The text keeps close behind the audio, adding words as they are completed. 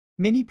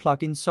Mini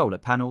plug-in solar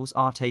panels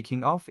are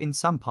taking off in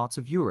some parts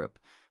of Europe,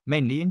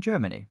 mainly in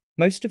Germany.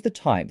 Most of the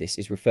time this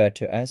is referred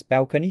to as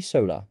balcony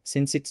solar,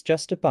 since it's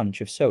just a bunch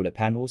of solar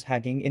panels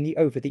hanging in the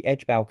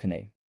over-the-edge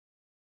balcony.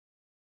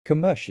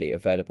 Commercially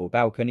available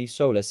balcony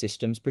solar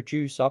systems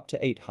produce up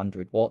to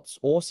 800 watts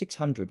or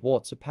 600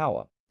 watts of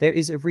power. There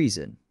is a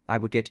reason. I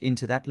will get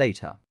into that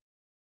later.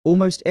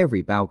 Almost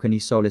every balcony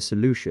solar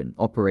solution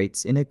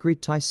operates in a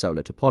grid-tie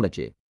solar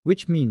topology,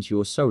 which means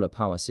your solar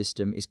power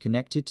system is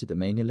connected to the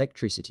main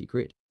electricity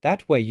grid.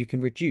 That way you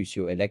can reduce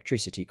your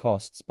electricity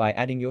costs by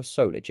adding your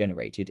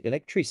solar-generated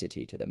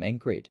electricity to the main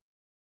grid.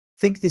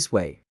 Think this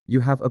way. You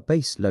have a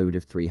base load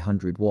of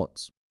 300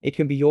 watts. It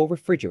can be your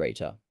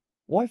refrigerator,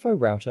 Wi-Fi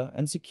router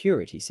and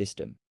security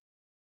system.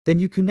 Then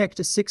you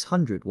connect a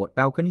 600-watt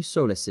balcony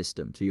solar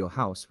system to your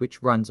house,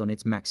 which runs on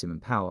its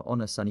maximum power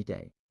on a sunny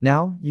day.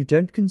 Now, you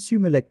don't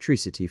consume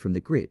electricity from the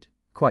grid,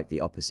 quite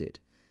the opposite.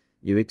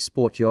 You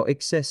export your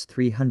excess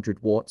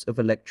 300 watts of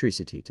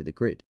electricity to the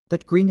grid.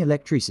 That green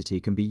electricity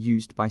can be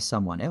used by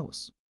someone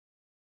else.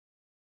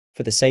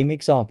 For the same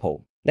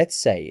example, let's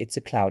say it's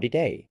a cloudy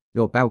day.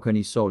 Your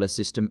balcony solar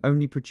system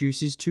only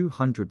produces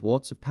 200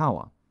 watts of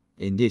power.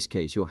 In this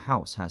case, your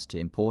house has to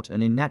import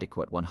an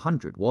inadequate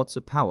 100 watts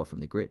of power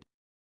from the grid.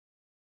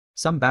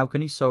 Some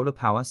balcony solar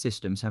power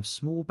systems have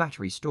small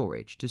battery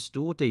storage to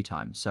store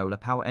daytime solar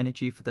power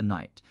energy for the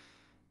night.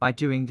 By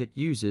doing that,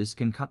 users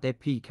can cut their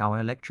peak hour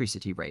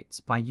electricity rates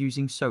by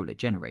using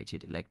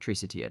solar-generated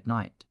electricity at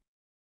night.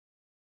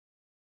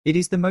 It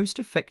is the most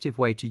effective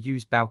way to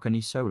use balcony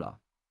solar,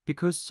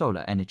 because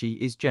solar energy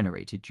is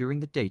generated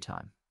during the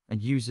daytime,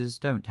 and users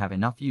don't have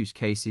enough use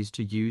cases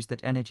to use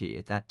that energy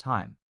at that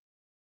time.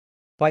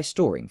 By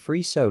storing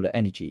free solar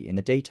energy in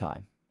the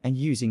daytime and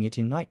using it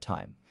in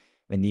nighttime,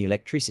 when the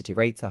electricity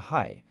rates are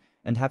high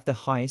and have the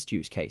highest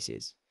use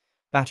cases,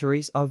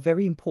 batteries are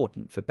very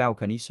important for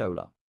balcony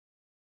solar.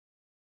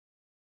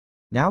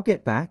 Now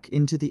get back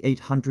into the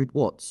 800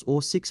 watts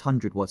or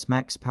 600 watts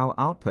max power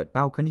output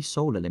balcony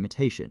solar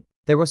limitation.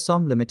 There are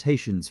some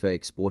limitations for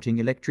exporting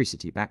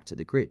electricity back to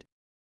the grid.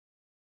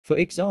 For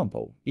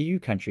example, EU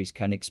countries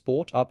can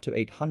export up to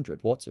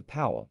 800 watts of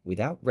power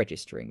without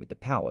registering with the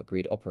power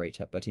grid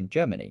operator, but in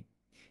Germany,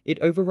 it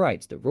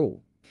overrides the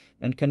rule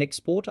and can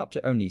export up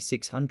to only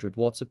 600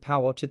 watts of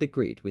power to the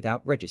grid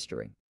without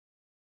registering.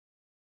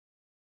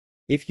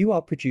 If you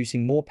are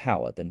producing more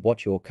power than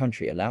what your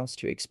country allows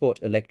to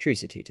export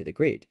electricity to the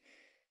grid,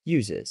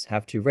 users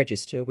have to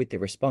register with the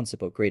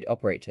responsible grid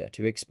operator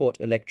to export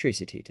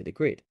electricity to the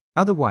grid.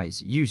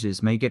 Otherwise,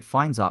 users may get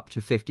fines up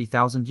to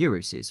 50,000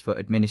 euros for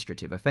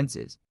administrative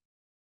offenses.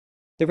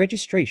 The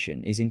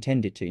registration is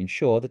intended to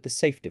ensure that the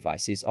safe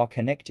devices are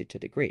connected to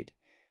the grid,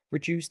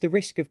 reduce the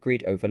risk of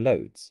grid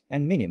overloads,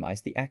 and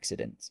minimize the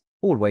accidents.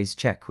 Always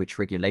check which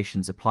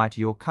regulations apply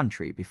to your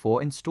country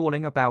before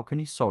installing a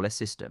balcony solar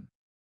system.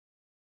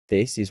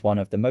 This is one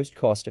of the most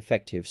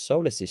cost-effective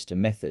solar system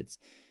methods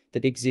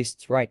that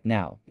exists right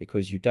now,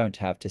 because you don't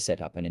have to set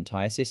up an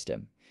entire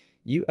system.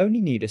 You only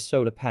need a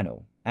solar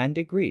panel and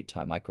a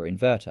grid-tie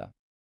microinverter.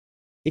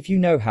 If you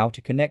know how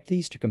to connect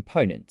these two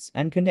components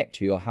and connect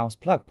to your house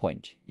plug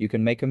point, you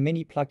can make a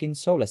mini plug-in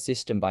solar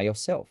system by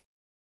yourself.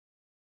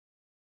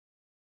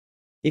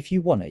 If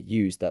you want to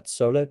use that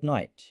solar at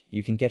night,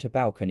 you can get a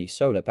balcony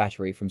solar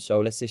battery from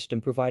solar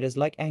system providers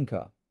like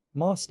Anker,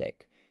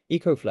 Mastec,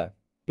 EcoFlow,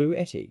 Blue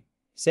Yeti,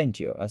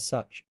 Sentio as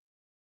such.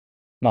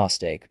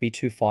 Mastec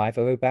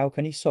B2500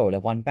 balcony solar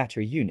 1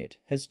 battery unit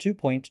has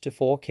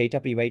 2.24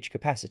 kWh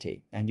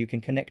capacity, and you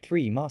can connect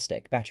 3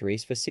 Mastec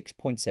batteries for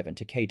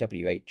 6.72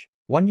 kWh.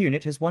 One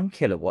unit has 1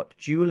 kilowatt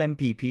dual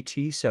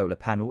MPPT solar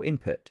panel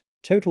input.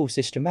 Total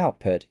system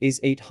output is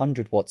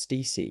 800 watts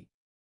DC.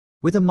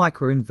 With a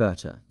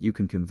microinverter, you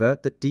can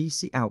convert that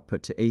DC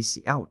output to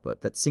AC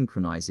output that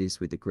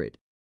synchronizes with the grid.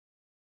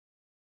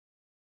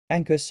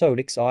 Anker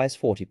Solix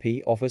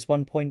IS40P offers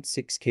 1.6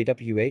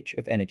 kWh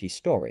of energy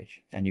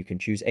storage, and you can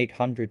choose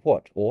 800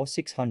 watt or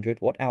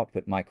 600 watt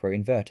output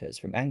microinverters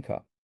from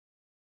Anker.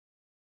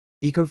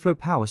 EcoFlow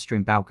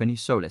PowerStream Balcony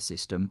Solar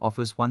System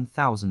offers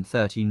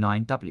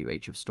 1039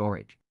 Wh of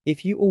storage.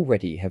 If you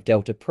already have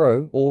Delta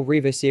Pro or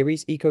Riva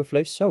Series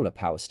EcoFlow solar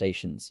power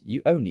stations,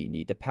 you only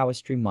need the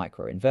PowerStream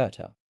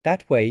microinverter.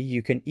 That way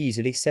you can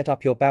easily set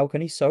up your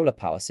balcony solar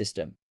power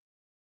system.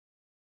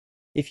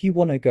 If you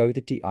want to go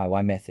the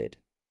DIY method,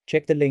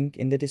 check the link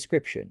in the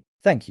description.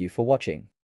 Thank you for watching.